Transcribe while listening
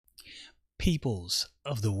Peoples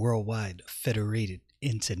of the worldwide federated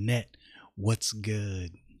internet, what's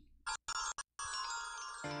good?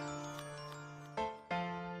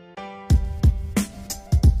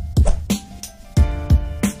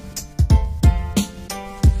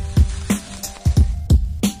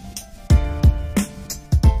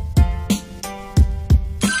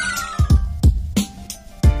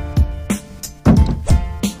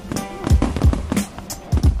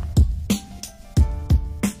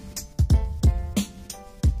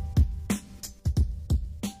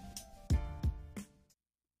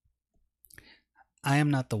 I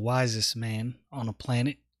am not the wisest man on the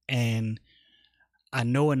planet, and I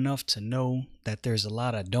know enough to know that there's a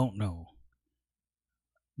lot I don't know.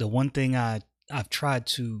 The one thing I've tried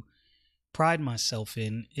to pride myself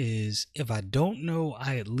in is if I don't know,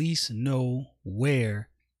 I at least know where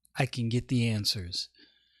I can get the answers.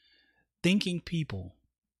 Thinking people.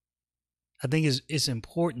 I think it's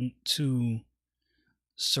important to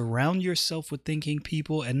surround yourself with thinking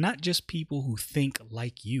people, and not just people who think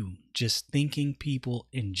like you, just thinking people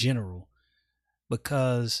in general,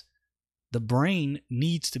 because the brain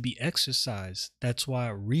needs to be exercised. That's why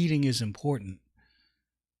reading is important.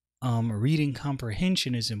 Reading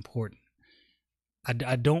comprehension is important.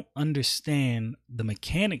 I don't understand the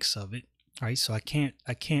mechanics of it, right? So I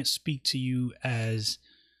can't speak to you as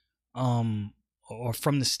or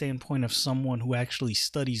from the standpoint of someone who actually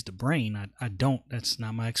studies the brain. I don't. That's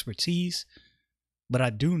not my expertise. But I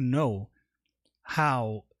do know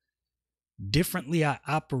how differently I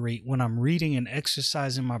operate when I'm reading and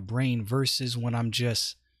exercising my brain versus when I'm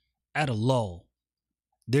just at a lull.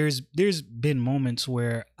 There's been moments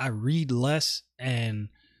where I read less and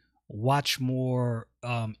watch more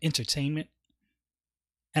entertainment,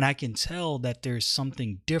 and I can tell that there's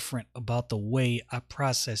something different about the way I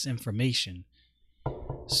process information.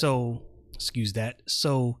 So, excuse that.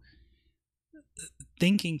 So,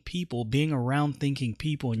 thinking people, being around thinking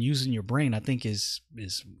people and using your brain, I think is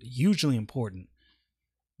hugely important.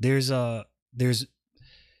 There's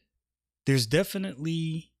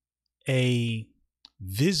definitely a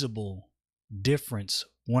visible difference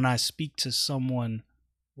when I speak to someone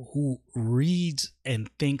who reads and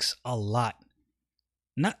thinks a lot.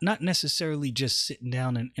 Not necessarily just sitting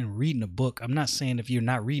down and reading a book. I'm not saying if you're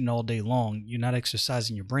not reading all day long, you're not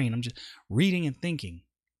exercising your brain. I'm just reading and thinking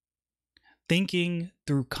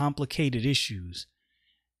through complicated issues.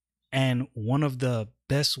 And one of the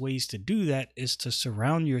best ways to do that is to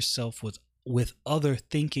surround yourself with other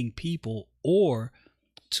thinking people, or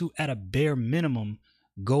to, at a bare minimum,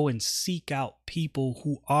 go and seek out people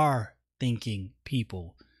who are thinking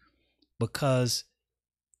people, because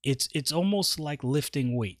it's almost like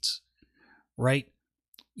lifting weights, right?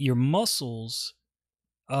 Your muscles,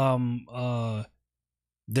 they're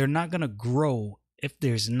not going to grow if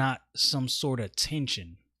there's not some sort of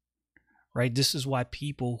tension, right? This is why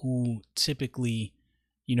people who typically,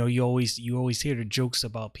 you always hear the jokes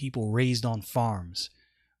about people raised on farms,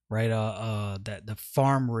 right? That the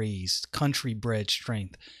farm raised, country bred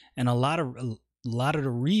strength. And a lot of the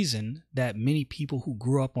reason that many people who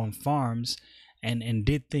grew up on farms and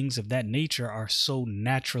did things of that nature are so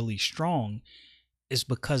naturally strong is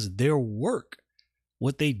because their work,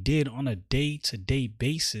 what they did on a day-to-day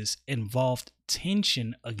basis, involved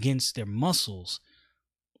tension against their muscles.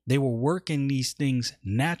 They were working these things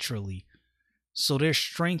naturally, so their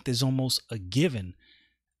strength is almost a given.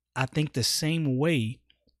 I think the same way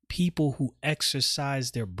people who exercise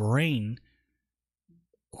their brain,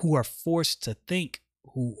 who are forced to think,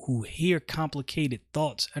 who hear complicated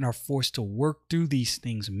thoughts and are forced to work through these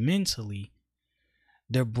things mentally,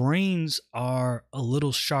 their brains are a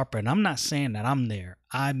little sharper. And I'm not saying that I'm there.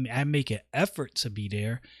 I make an effort to be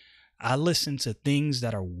there. I listen to things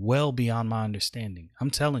that are well beyond my understanding. I'm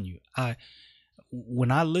telling you,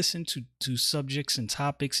 when I listen to subjects and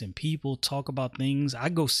topics and people talk about things, I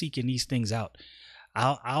go seeking these things out.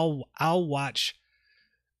 I'll watch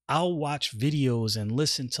videos and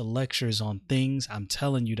listen to lectures on things, I'm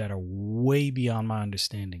telling you, that are way beyond my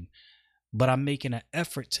understanding. But I'm making an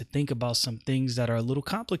effort to think about some things that are a little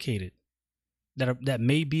complicated, that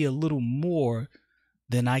may be a little more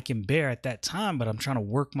than I can bear at that time. But I'm trying to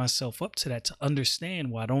work myself up to that, to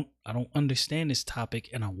understand why I don't understand this topic,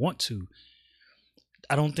 and I want to.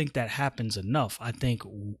 I don't think that happens enough. I think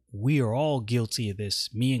we are all guilty of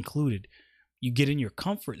this, me included. You get in your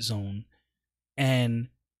comfort zone, and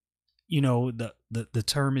the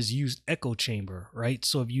term is used, echo chamber, right?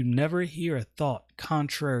 So if you never hear a thought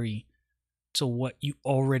contrary to what you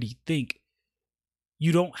already think,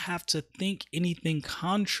 you don't have to think anything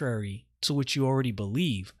contrary to what you already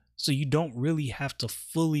believe. So you don't really have to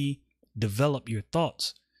fully develop your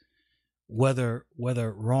thoughts. whether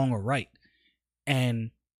wrong or right.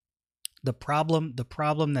 And the problem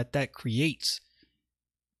that creates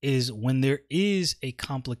is when there is a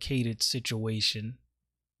complicated situation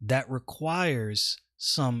that requires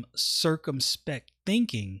some circumspect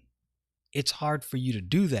thinking, it's hard for you to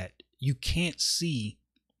do that. You can't see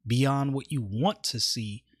beyond what you want to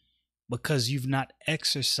see because you've not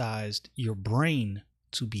exercised your brain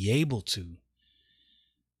to be able to.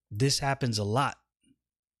 This happens a lot.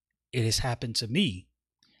 It has happened to me.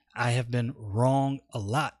 I have been wrong a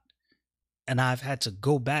lot. And I've had to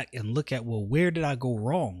go back and look at, well, where did I go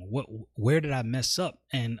wrong? Where did I mess up?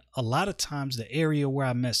 And a lot of times the area where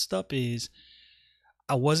I messed up is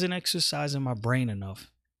I wasn't exercising my brain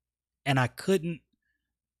enough. And I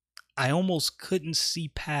almost couldn't see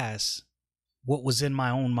past what was in my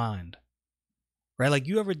own mind. Right? Like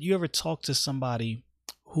you ever talk to somebody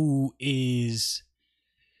who is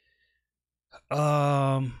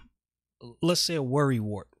let's say a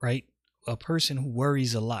worrywart, right? A person who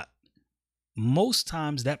worries a lot. Most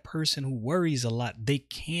times that person who worries a lot, they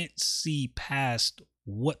can't see past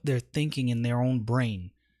what they're thinking in their own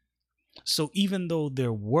brain. So even though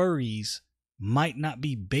their worries might not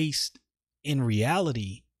be based in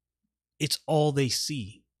reality, it's all they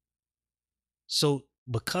see. So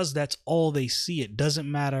because that's all they see, it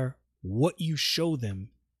doesn't matter what you show them.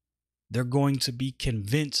 They're going to be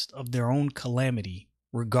convinced of their own calamity,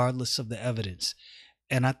 regardless of the evidence.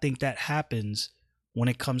 And I think that happens when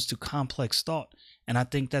it comes to complex thought. And I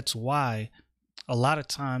think that's why a lot of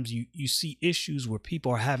times you see issues where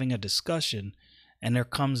people are having a discussion and there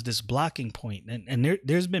comes this blocking point. And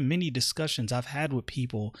there's been many discussions I've had with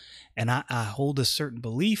people, and I hold a certain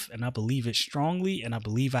belief and I believe it strongly, and I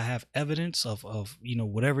believe I have evidence of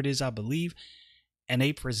whatever it is I believe. And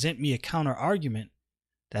they present me a counter argument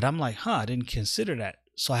that I'm like, I didn't consider that.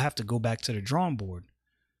 So I have to go back to the drawing board.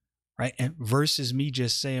 Right. And versus me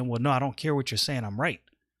just saying, well, no, I don't care what you're saying. I'm right.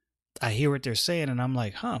 I hear what they're saying and I'm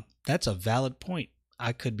like, that's a valid point.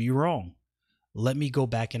 I could be wrong. Let me go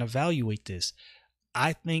back and evaluate this.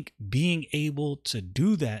 I think being able to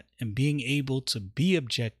do that and being able to be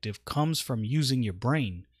objective comes from using your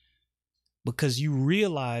brain, because you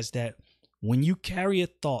realize that when you carry a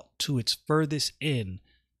thought to its furthest end,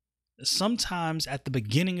 sometimes at the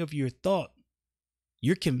beginning of your thought,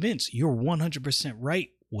 you're convinced you're 100% right.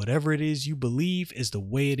 Whatever it is you believe is the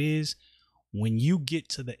way it is. When you get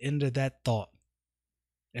to the end of that thought,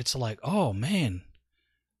 it's like, oh man,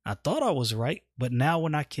 I thought I was right. But now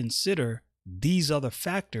when I consider these other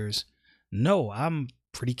factors, no, I'm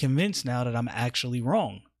pretty convinced now that I'm actually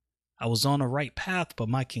wrong. I was on the right path, but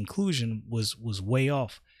my conclusion was way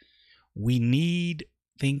off. We need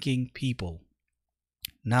thinking people.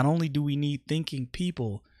 Not only do we need thinking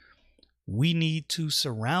people, we need to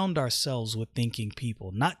surround ourselves with thinking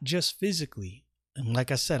people, not just physically. And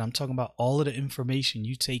like I said, I'm talking about all of the information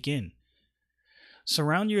you take in.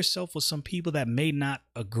 Surround yourself with some people that may not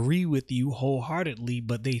agree with you wholeheartedly,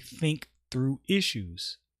 but they think through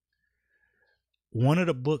issues. One of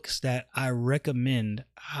the books that I recommend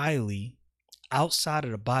highly outside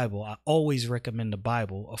of the Bible, I always recommend the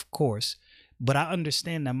Bible, of course, but I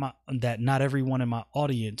understand that not everyone in my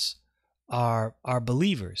audience are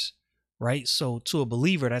believers. Right. So to a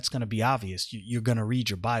believer, that's going to be obvious. You're going to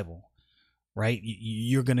read your Bible. Right.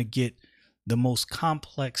 You're going to get the most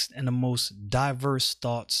complex and the most diverse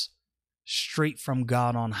thoughts straight from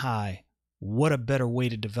God on high. What a better way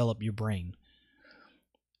to develop your brain.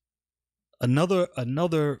 A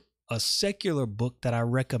secular book that I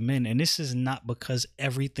recommend, and this is not because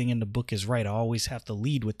everything in the book is right. I always have to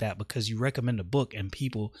lead with that, because you recommend a book and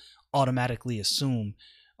people automatically assume,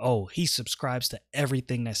 oh, he subscribes to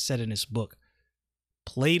everything that's said in this book.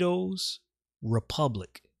 Plato's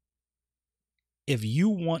Republic. If you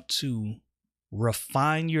want to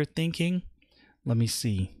refine your thinking, let me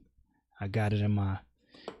see. I got it in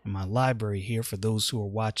my library here for those who are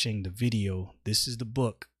watching the video. This is the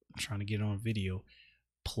book. I'm trying to get it on video.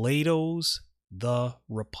 Plato's The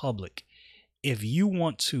Republic. If you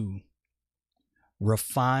want to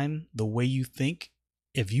refine the way you think,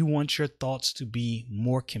 if you want your thoughts to be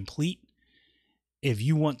more complete, if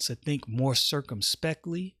you want to think more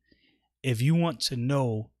circumspectly, if you want to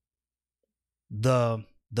know the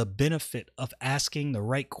benefit of asking the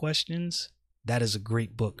right questions, that is a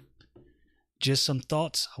great book. Just some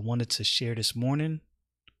thoughts I wanted to share this morning.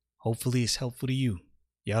 Hopefully it's helpful to you.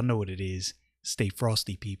 Y'all know what it is. Stay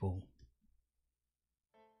frosty, people.